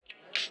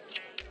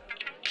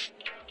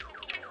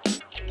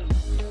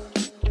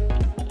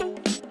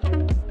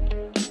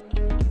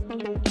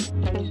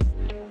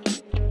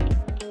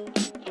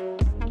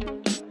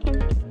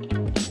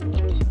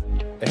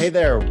Hey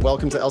there,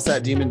 welcome to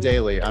LSAT Demon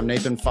Daily. I'm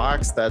Nathan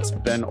Fox, that's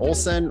Ben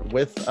Olson.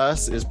 With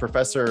us is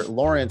Professor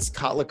Lawrence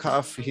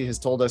Kotlikoff. He has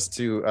told us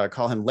to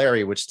call him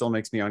Larry, which still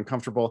makes me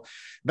uncomfortable.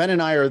 Ben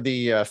and I are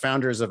the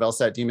founders of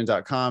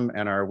LSATdemon.com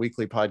and our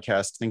weekly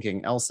podcast,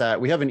 Thinking LSAT.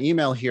 We have an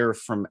email here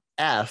from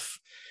F,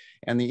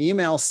 and the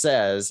email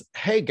says,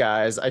 "Hey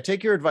guys, I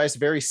take your advice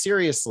very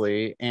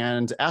seriously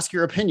and ask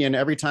your opinion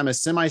every time a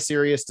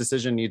semi-serious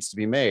decision needs to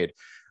be made.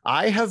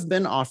 I have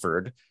been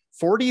offered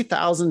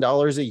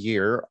 $40,000 a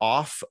year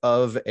off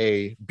of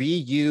a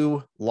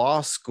BU law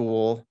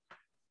school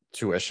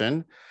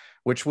tuition,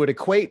 which would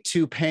equate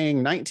to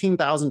paying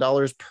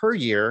 $19,000 per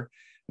year,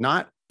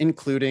 not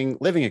including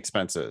living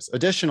expenses.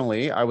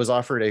 Additionally, I was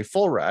offered a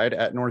full ride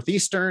at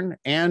Northeastern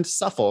and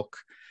Suffolk.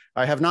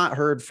 I have not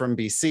heard from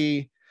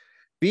BC.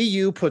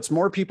 BU puts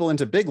more people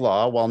into big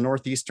law while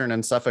Northeastern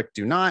and Suffolk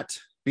do not.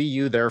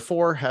 BU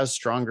therefore has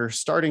stronger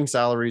starting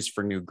salaries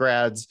for new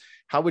grads.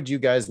 How would you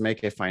guys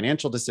make a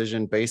financial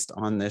decision based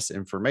on this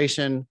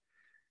information?"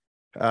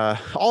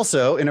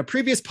 Also, in a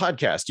previous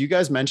podcast, you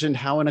guys mentioned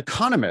how an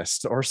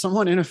economist or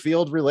someone in a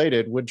field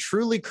related would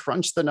truly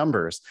crunch the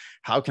numbers.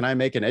 How can I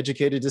make an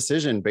educated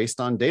decision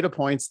based on data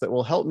points that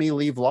will help me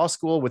leave law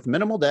school with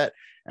minimal debt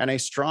and a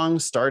strong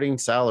starting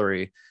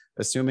salary,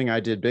 assuming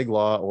I did big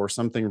law or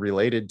something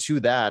related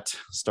to that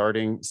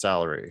starting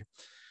salary?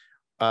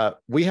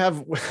 We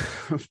have,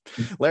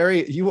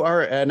 Larry, you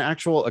are an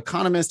actual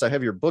economist. I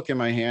have your book in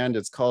my hand.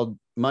 It's called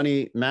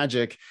Money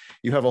Magic.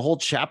 You have a whole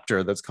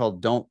chapter that's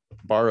called Don't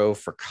Borrow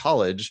for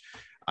College.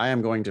 I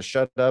am going to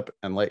shut up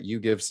and let you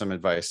give some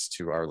advice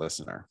to our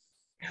listener.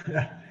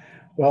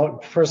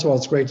 Well, first of all,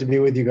 it's great to be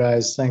with you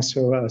guys. Thanks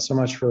so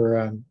much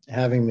for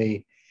having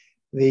me.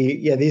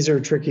 These are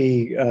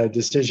tricky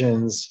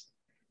decisions.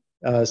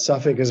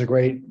 Suffolk is a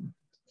great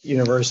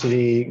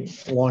university,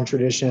 long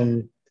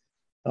tradition.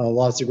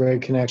 Lots of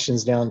great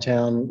connections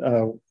downtown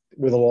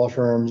with the law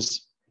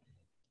firms,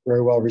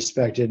 very well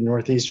respected.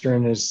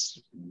 Northeastern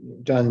has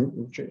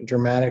done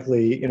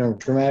dramatically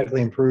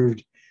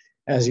improved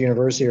as a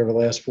university over the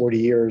last 40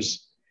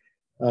 years.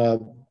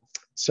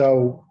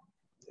 So,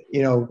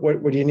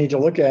 what you need to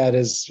look at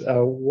is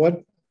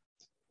what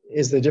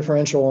is the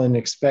differential in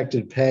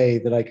expected pay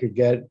that I could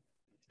get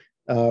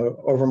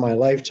over my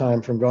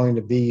lifetime from going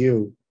to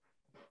BU.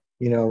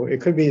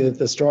 It could be that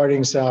the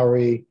starting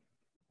salary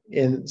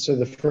so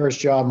the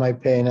first job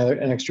might pay an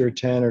extra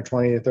 10 or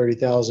 20 or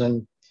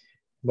 30,000,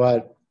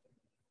 but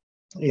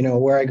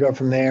where I go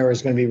from there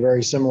is going to be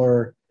very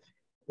similar,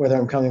 whether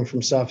I'm coming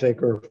from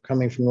Suffolk or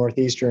coming from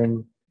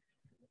Northeastern.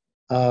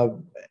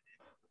 And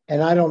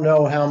I don't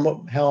know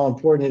how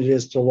important it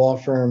is to law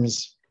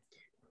firms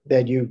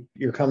that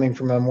you're coming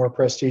from a more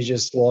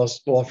prestigious law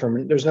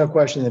firm. There's no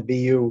question that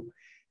BU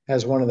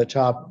has one of the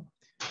top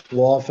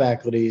law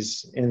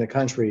faculties in the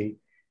country,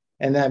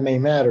 and that may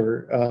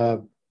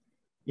matter.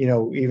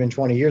 Even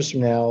 20 years from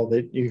now,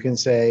 that you can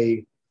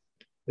say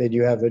that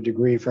you have a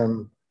degree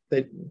from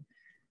that,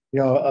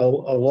 a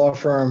law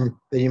firm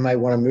that you might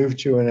want to move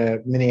to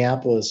in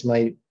Minneapolis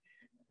might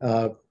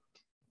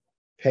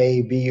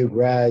pay BU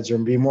grads or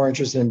be more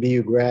interested in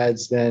BU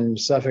grads than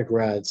Suffolk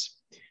grads.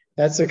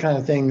 That's the kind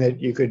of thing that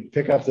you could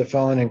pick up the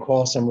phone and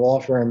call some law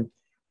firm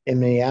in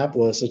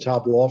Minneapolis, a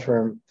top law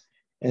firm,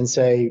 and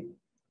say,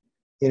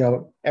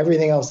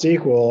 everything else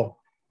equal,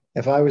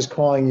 if I was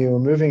calling you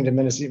and moving to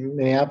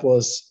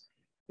Minneapolis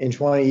in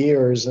 20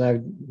 years and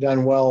I've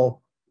done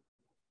well,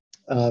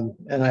 and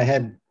I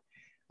had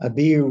a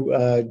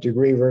BU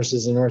degree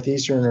versus a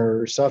Northeastern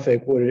or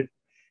Suffolk, would it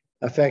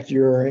affect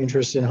your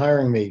interest in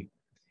hiring me?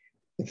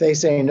 If they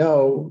say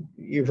no,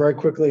 you very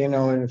quickly, and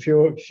a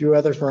few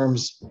other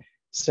firms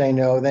say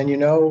no, then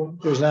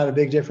there's not a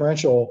big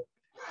differential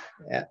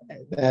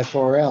that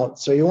far out.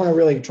 So you want to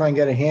really try and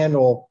get a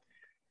handle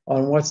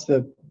on what's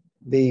the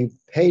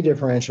pay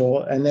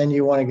differential, and then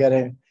you want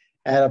to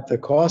add up the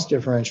cost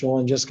differential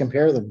and just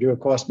compare them, do a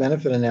cost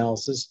benefit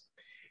analysis.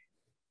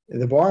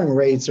 The borrowing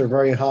rates are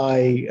very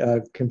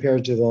high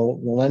compared to the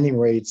lending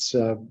rates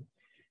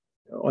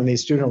on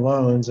these student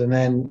loans, and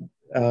then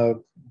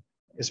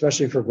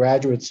especially for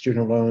graduate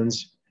student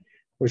loans,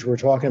 which we're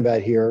talking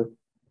about here,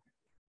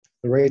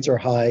 the rates are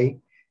high,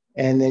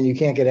 and then you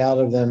can't get out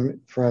of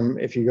them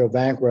if you go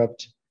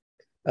bankrupt.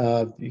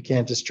 You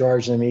can't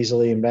discharge them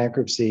easily in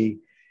bankruptcy.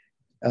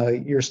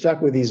 You're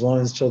stuck with these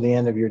loans till the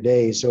end of your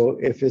days. So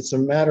if it's a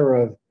matter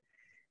of,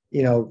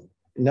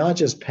 not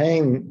just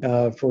paying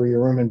for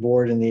your room and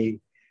board and the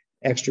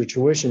extra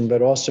tuition,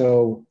 but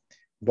also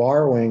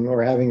borrowing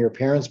or having your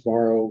parents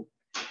borrow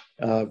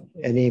and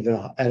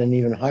even at an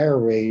even higher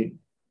rate,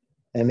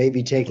 and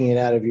maybe taking it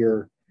out of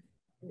your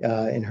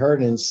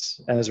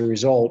inheritance as a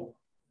result,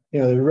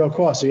 the real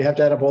cost. So you have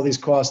to add up all these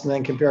costs and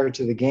then compare it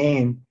to the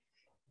gain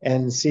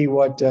and see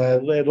what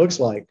it looks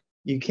like.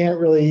 You can't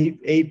really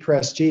eat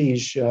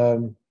prestige.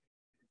 If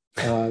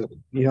you're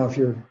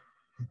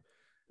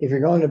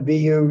going to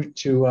BU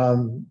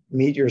to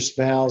meet your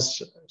spouse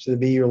to the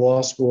BU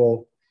law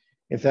school,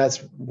 if that's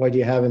what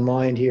you have in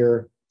mind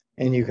here,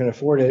 and you can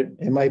afford it,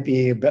 it might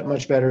be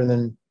much better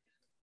than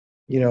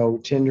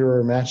Tinder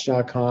or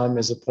Match.com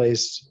is a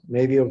place,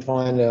 maybe you'll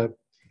find a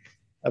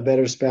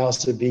better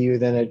spouse at BU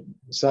than at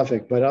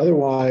Suffolk. But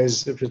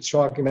otherwise, if it's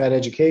talking about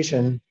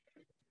education,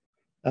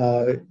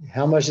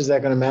 how much is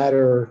that going to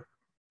matter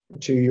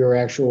to your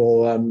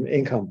actual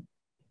income?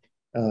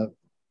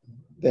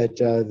 That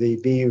the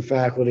BU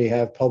faculty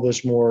have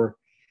published more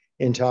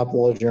in top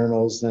law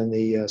journals than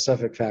the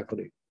Suffolk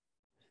faculty.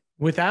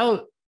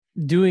 Without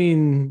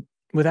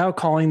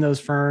calling those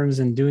firms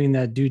and doing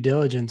that due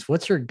diligence,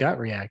 what's your gut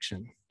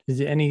reaction? Is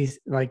it any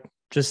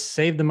just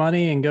save the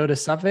money and go to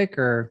Suffolk,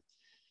 or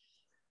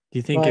do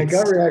you think my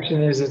gut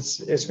reaction is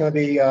it's going to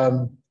be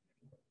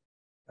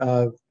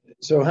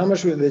so how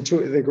much would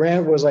the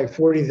grant was like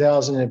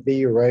 $40,000 at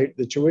BU, right?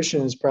 The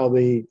tuition is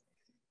probably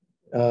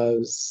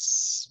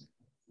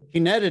he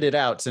netted it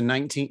out to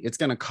 19. It's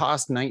going to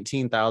cost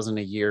 $19,000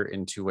 a year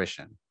in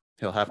tuition.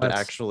 He'll have to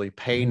actually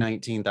pay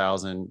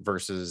 $19,000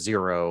 versus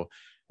 $0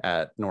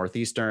 at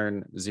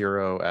Northeastern,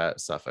 $0 at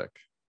Suffolk.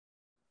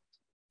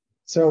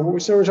 So we're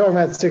talking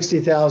about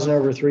 $60,000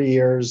 over 3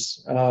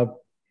 years.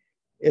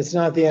 It's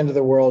not the end of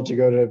the world to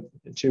go to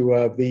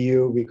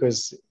BU,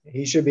 because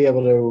he should be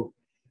able to,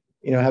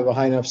 have a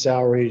high enough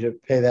salary to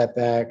pay that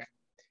back.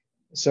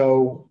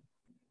 So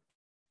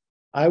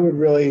I would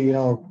really,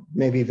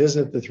 maybe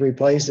visit the 3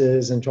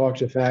 places and talk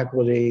to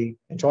faculty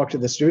and talk to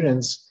the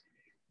students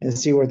and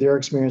see what their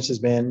experience has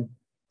been,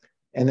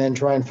 and then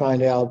try and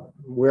find out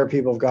where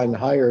people have gotten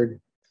hired.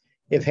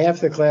 If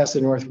half the class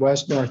at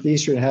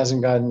Northeastern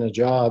hasn't gotten a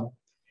job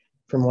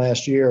from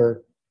last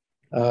year,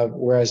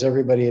 whereas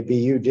everybody at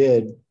BU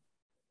did,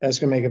 that's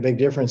going to make a big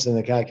difference in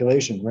the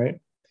calculation, right?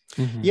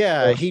 Mm-hmm.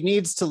 Yeah, he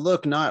needs to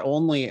look not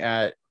only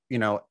at,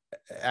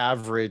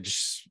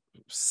 average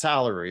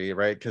salary,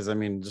 right? Because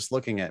just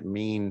looking at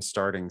mean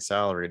starting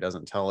salary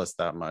doesn't tell us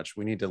that much.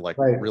 We need to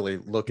really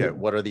look at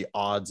what are the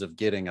odds of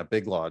getting a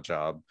big law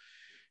job,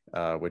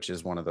 which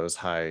is one of those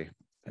high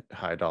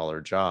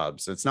dollar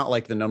jobs. It's not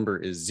like the number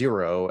is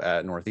 0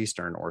 at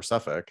Northeastern or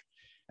Suffolk,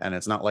 and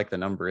it's not like the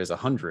number is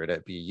 100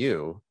 at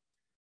BU.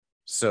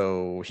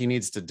 So he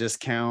needs to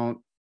discount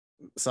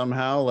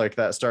somehow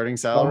that starting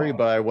salary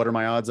by what are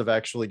my odds of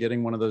actually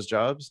getting one of those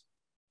jobs?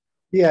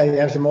 Yeah, you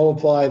have to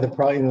multiply the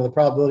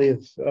probability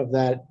of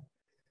that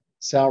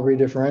salary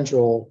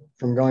differential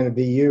from going to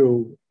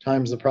BU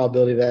times the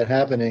probability of that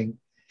happening,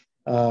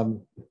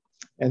 and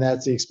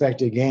that's the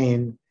expected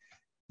gain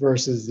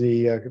versus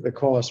the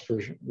cost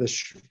for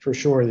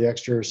sure, the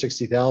extra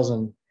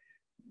 60,000.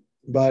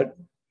 But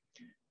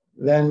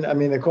then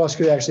the cost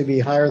could actually be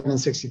higher than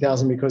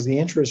 60,000, because the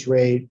interest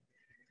rate,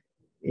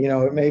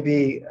 it may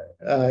be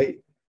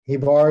he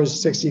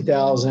borrows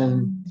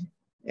 60,000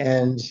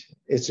 and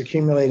it's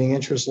accumulating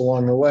interest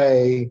along the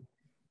way.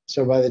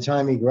 So by the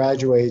time he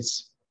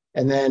graduates,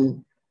 and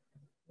then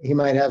he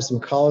might have some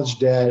college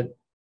debt,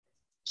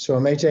 so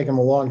it may take him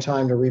a long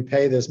time to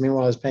repay this.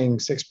 Meanwhile, he's paying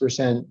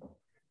 6%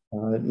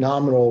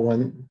 nominal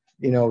when,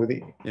 if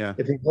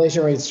the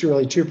inflation rate is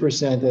really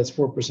 2%, that's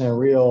 4%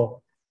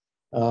 real.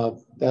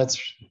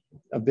 That's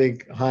a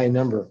big high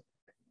number,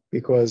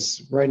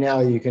 because right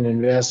now you can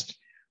invest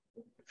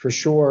for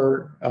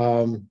sure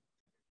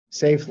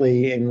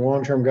safely in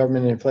long-term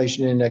government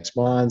inflation index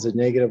bonds at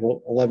negative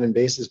 11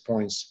 basis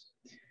points.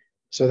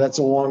 So that's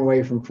a long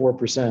way from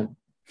 4%.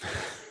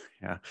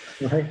 Yeah.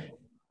 Right?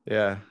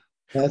 Yeah.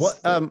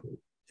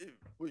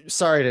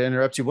 Sorry to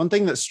interrupt you. One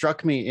thing that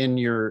struck me in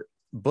your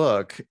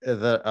book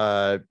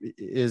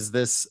is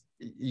this.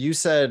 You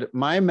said,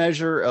 my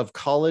measure of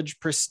college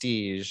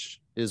prestige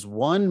is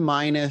 1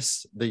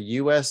 minus the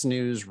U.S.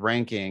 News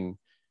ranking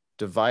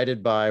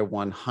divided by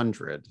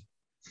 100.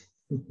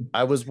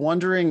 I was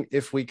wondering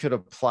if we could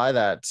apply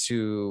that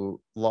to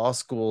law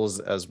schools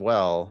as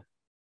well.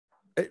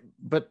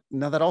 But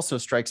now that also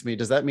strikes me,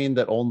 does that mean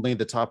that only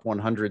the top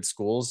 100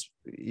 schools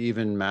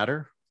even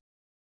matter?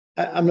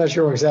 I'm not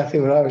sure exactly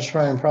what I was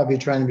probably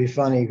trying to be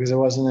funny, because there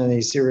wasn't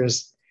any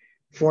serious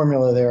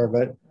formula there.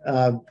 But,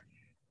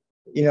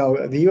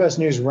 the U.S.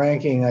 News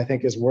ranking, I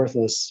think, is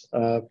worthless.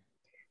 Our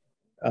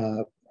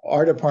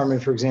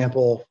department, for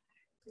example,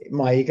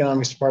 my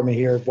economics department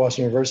here at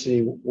Boston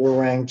University, we're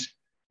ranked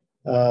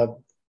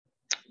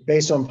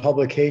based on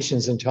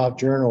publications in top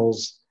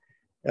journals,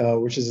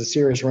 which is a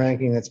serious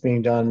ranking that's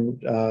being done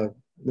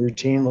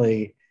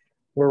routinely.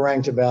 We're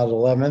ranked about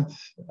 11th.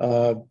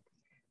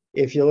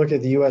 If you look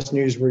at the U.S.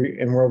 News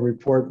and World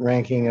Report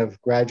ranking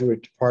of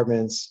graduate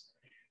departments,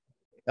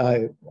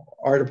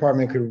 our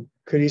department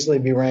could easily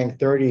be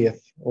ranked 30th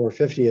or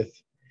 50th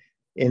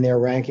in their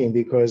ranking,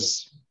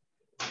 because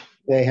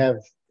they have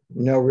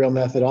no real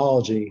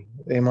methodology.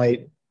 They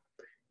might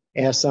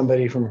ask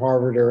somebody from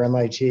Harvard or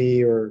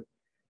MIT or,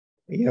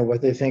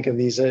 what they think of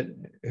these.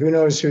 Who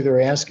knows who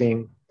they're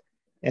asking?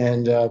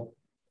 And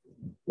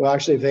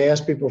actually, if they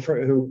ask people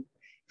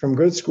from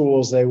good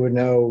schools, they would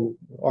know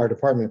our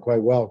department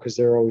quite well, because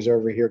they're always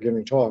over here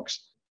giving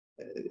talks.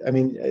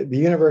 The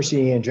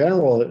university in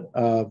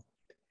general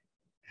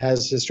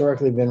has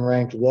historically been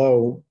ranked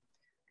low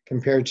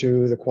compared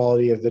to the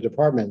quality of the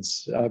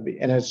departments.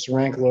 And it's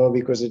ranked low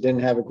because it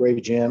didn't have a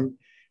great gym,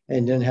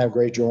 and didn't have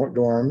great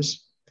dorms.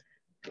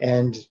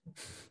 And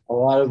a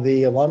lot of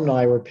the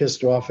alumni were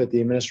pissed off at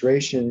the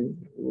administration.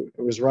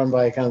 It was run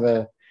by kind of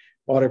a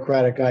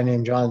autocratic guy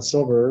named John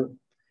Silver,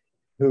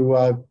 who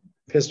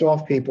pissed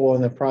off people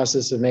in the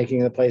process of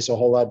making the place a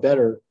whole lot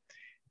better.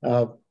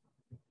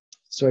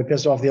 So he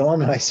pissed off the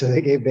alumni, so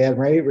they gave bad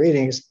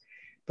ratings.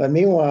 But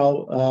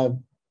meanwhile,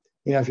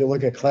 you know, if you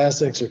look at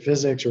classics or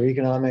physics or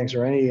economics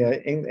or any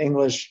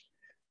English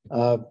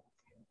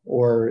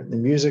or the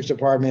music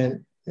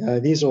department,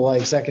 these are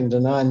like second to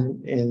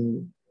none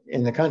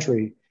in the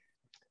country.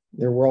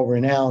 They're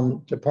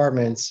world-renowned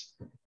departments.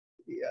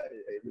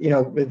 You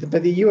know,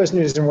 but the U.S.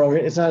 News and World,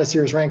 it's not a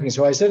serious ranking.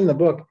 So I said in the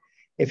book,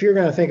 if you're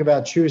going to think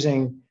about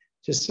choosing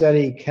to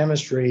study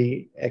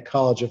chemistry at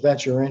college, if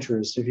that's your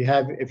interest,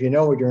 if you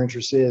know what your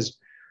interest is,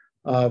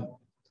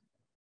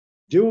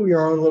 do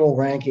your own little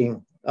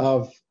ranking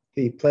of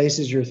the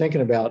places you're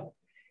thinking about,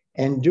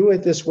 and do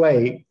it this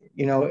way.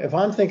 You know, if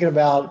I'm thinking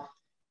about,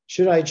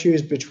 should I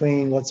choose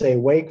between, let's say,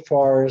 Wake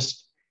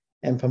Forest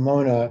and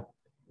Pomona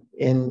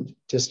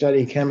to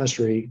study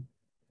chemistry,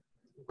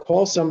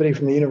 call somebody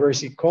from the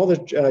university, call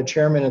the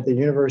chairman at the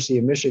University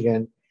of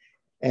Michigan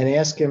and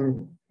ask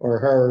him or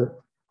her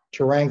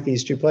to rank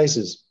these two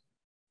places.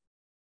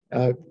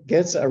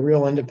 Gets a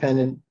real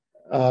independent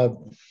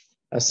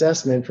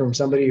assessment from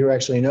somebody who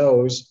actually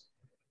knows.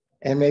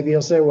 And maybe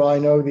he'll say, well, I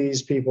know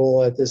these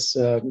people at this,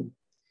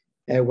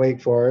 at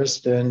Wake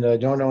Forest, and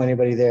don't know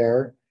anybody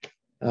there.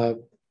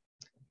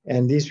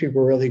 And these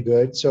people are really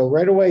good. So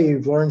right away,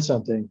 you've learned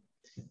something.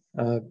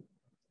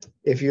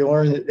 If you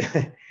learn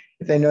that,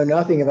 if they know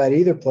nothing about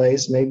either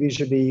place, maybe you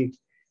should be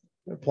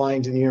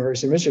applying to the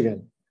University of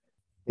Michigan.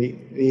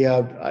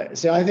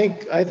 So I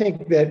think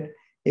that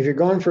if you're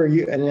going for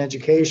an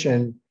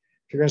education,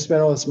 if you're going to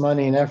spend all this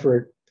money and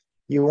effort,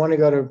 you want to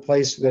go to a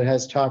place that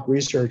has top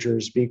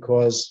researchers,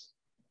 because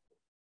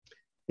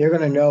they're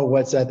going to know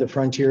what's at the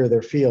frontier of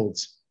their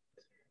fields.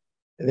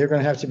 They're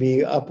going to have to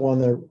be up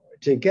on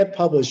to get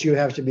published, you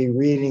have to be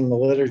reading the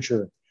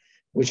literature,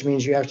 which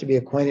means you have to be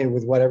acquainted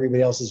with what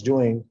everybody else is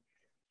doing.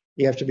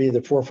 You have to be at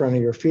the forefront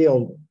of your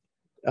field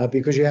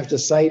because you have to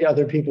cite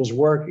other people's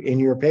work in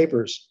your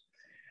papers.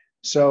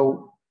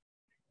 So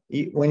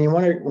when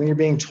you're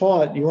being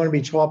taught, you want to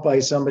be taught by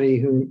somebody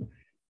who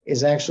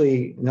is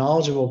actually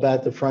knowledgeable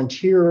about the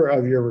frontier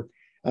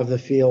of the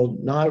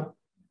field, not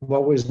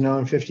what was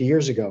known 50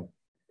 years ago,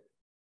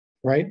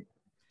 right?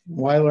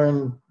 Why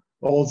learn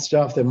old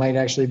stuff that might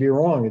actually be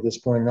wrong at this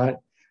point,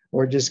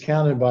 or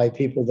discounted by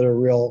people that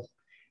are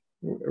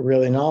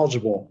really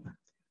knowledgeable?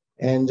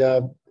 And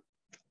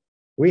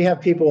we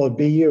have people at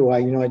BU,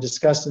 I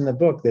discussed in the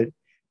book that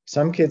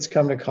some kids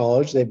come to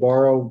college, they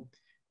borrow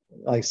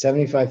like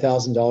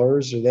 $75,000,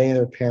 or they and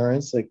their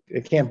parents, like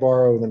they can't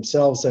borrow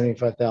themselves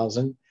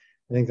 $75,000.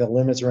 I think the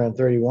limit's around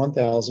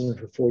 $31,000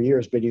 for 4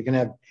 years, but you can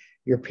have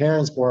your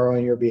parents borrow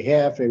on your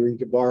behalf, or you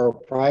could borrow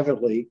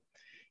privately.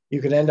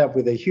 You could end up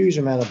with a huge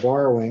amount of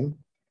borrowing.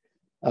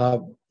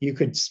 You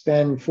could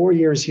spend 4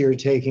 years here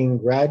taking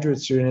graduate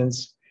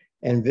students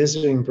and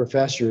visiting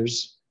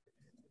professors,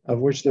 of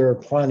which there are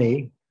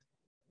plenty,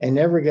 and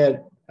never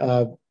get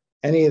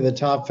any of the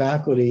top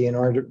faculty on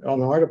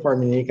our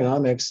department in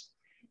economics,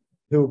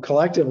 who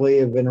collectively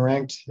have been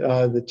ranked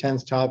the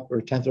 10th top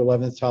or 10th or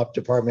 11th top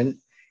department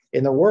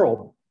in the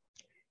world.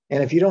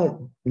 And if you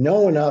don't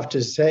know enough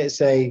to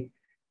say,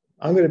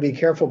 I'm going to be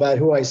careful about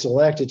who I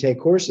select to take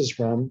courses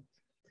from,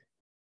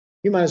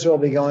 you might as well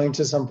be going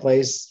to some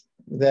place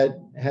that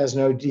has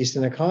no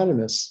decent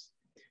economists,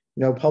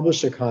 no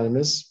published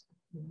economists,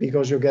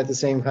 because you'll get the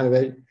same kind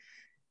of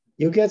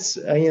you get,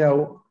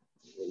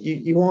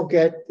 you won't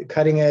get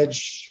cutting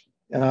edge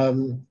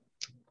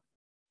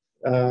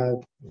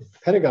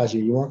pedagogy.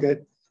 You won't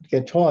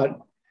get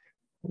taught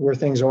where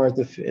things are at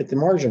the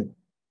margin,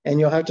 and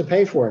you'll have to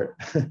pay for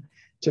it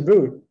to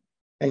boot.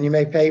 And you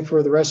may pay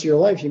for the rest of your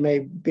life. You may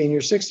be in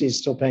your 60s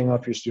still paying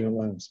off your student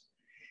loans.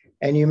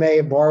 And you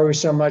may borrow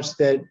so much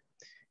that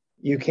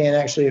you can't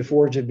actually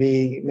afford to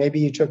maybe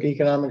you took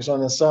economics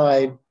on the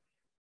side,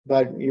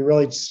 but you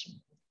really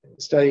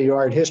studied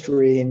art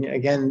history. And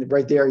again,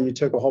 right there, you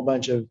took a whole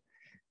bunch of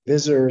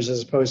visitors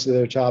as opposed to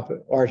their top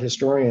art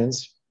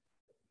historians.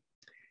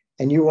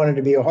 And you wanted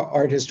to be an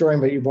art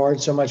historian, but you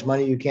borrowed so much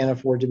money you can't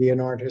afford to be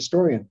an art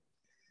historian.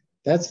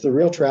 That's the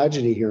real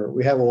tragedy here.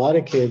 We have a lot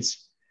of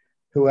kids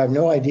who have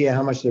no idea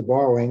how much they're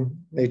borrowing.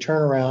 They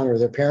turn around, or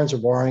their parents are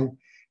borrowing,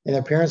 and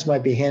their parents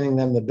might be handing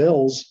them the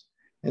bills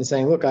and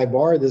saying, look, I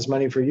borrowed this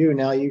money for you.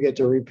 Now you get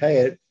to repay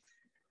it.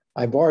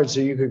 I borrowed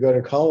so you could go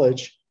to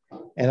college.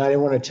 And I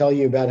didn't want to tell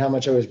you about how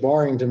much I was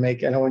borrowing I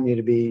don't want you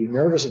to be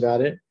nervous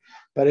about it,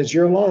 but it's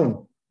your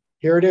loan.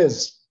 Here it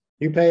is.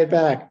 You pay it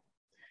back.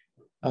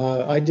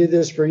 I did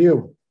this for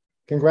you.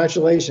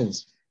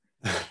 Congratulations.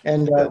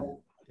 And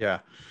yeah.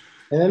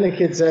 And then the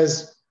kid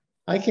says,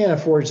 I can't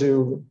afford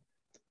to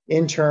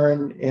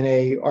intern in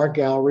a art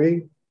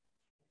gallery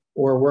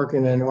or work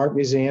in an art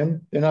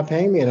museum. They're not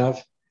paying me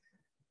enough.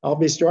 I'll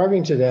be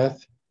starving to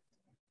death.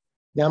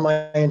 Now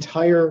my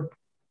entire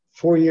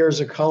 4 years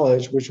of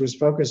college, which was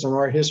focused on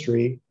art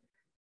history,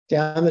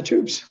 down the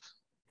tubes.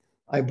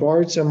 I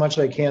borrowed so much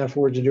I can't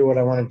afford to do what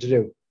I wanted to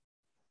do.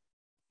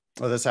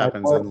 Well, this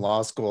happens in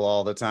law school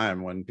all the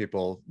time when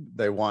people,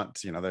 they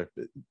want,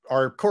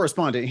 our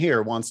correspondent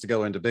here wants to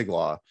go into big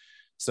law.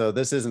 So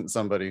this isn't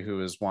somebody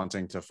who is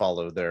wanting to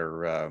follow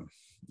their,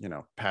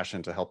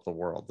 passion to help the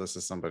world. This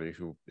is somebody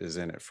who is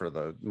in it for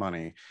the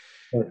money.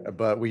 Right.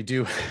 But we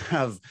do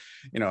have,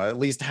 at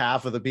least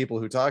half of the people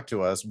who talk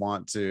to us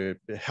want to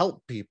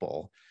help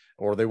people,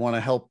 or they want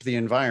to help the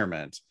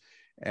environment.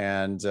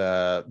 And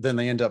then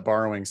they end up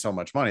borrowing so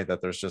much money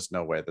that there's just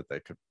no way that they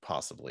could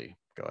possibly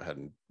go ahead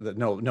and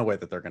no way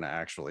that they're going to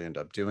actually end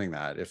up doing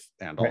that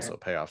also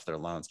pay off their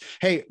loans.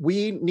 Hey,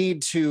 we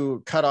need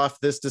to cut off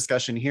this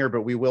discussion here,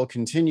 but we will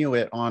continue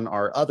it on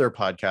our other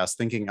podcast,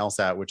 Thinking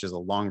LSAT, which is a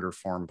longer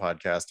form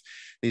podcast.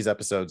 These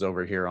episodes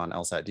over here on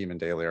LSAT Demon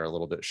Daily are a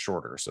little bit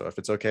shorter. So if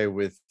it's okay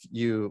with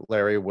you,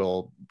 Larry,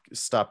 we'll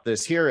stop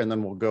this here and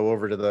then we'll go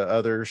over to the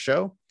other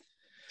show.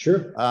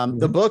 Sure.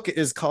 The book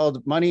is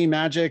called Money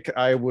Magic.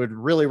 I would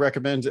really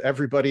recommend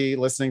everybody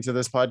listening to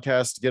this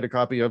podcast get a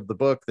copy of the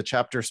book. The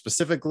chapter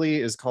specifically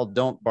is called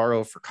Don't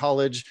Borrow for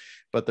College,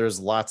 but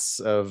there's lots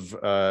of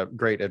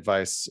great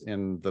advice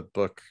in the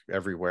book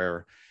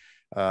everywhere.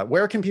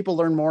 Where can people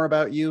learn more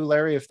about you,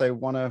 Larry, if they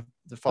want to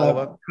follow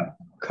up?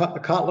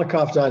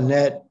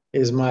 Kotlikoff.net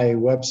is my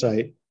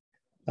website.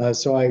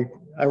 So I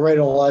write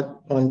a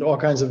lot on all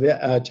kinds of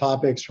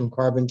topics, from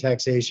carbon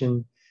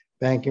taxation,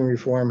 banking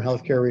reform,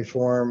 healthcare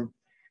reform,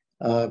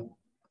 but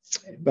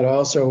I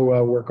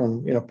also work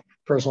on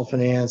personal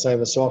finance. I have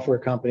a software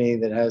company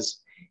that has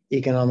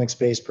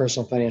economics-based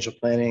personal financial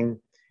planning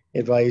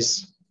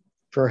advice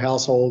for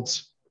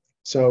households.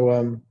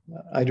 So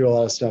I do a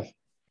lot of stuff.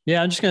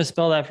 Yeah, I'm just going to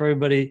spell that for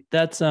everybody.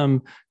 That's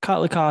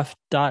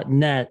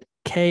Kotlikoff.net,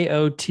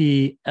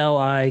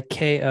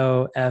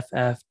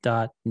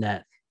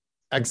 KOTLIKOFF.net.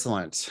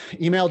 Excellent.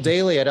 Email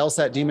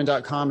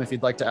daily@lsatdemon.com if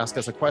you'd like to ask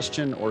us a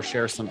question or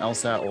share some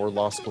LSAT or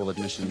law school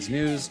admissions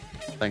news.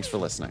 Thanks for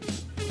listening.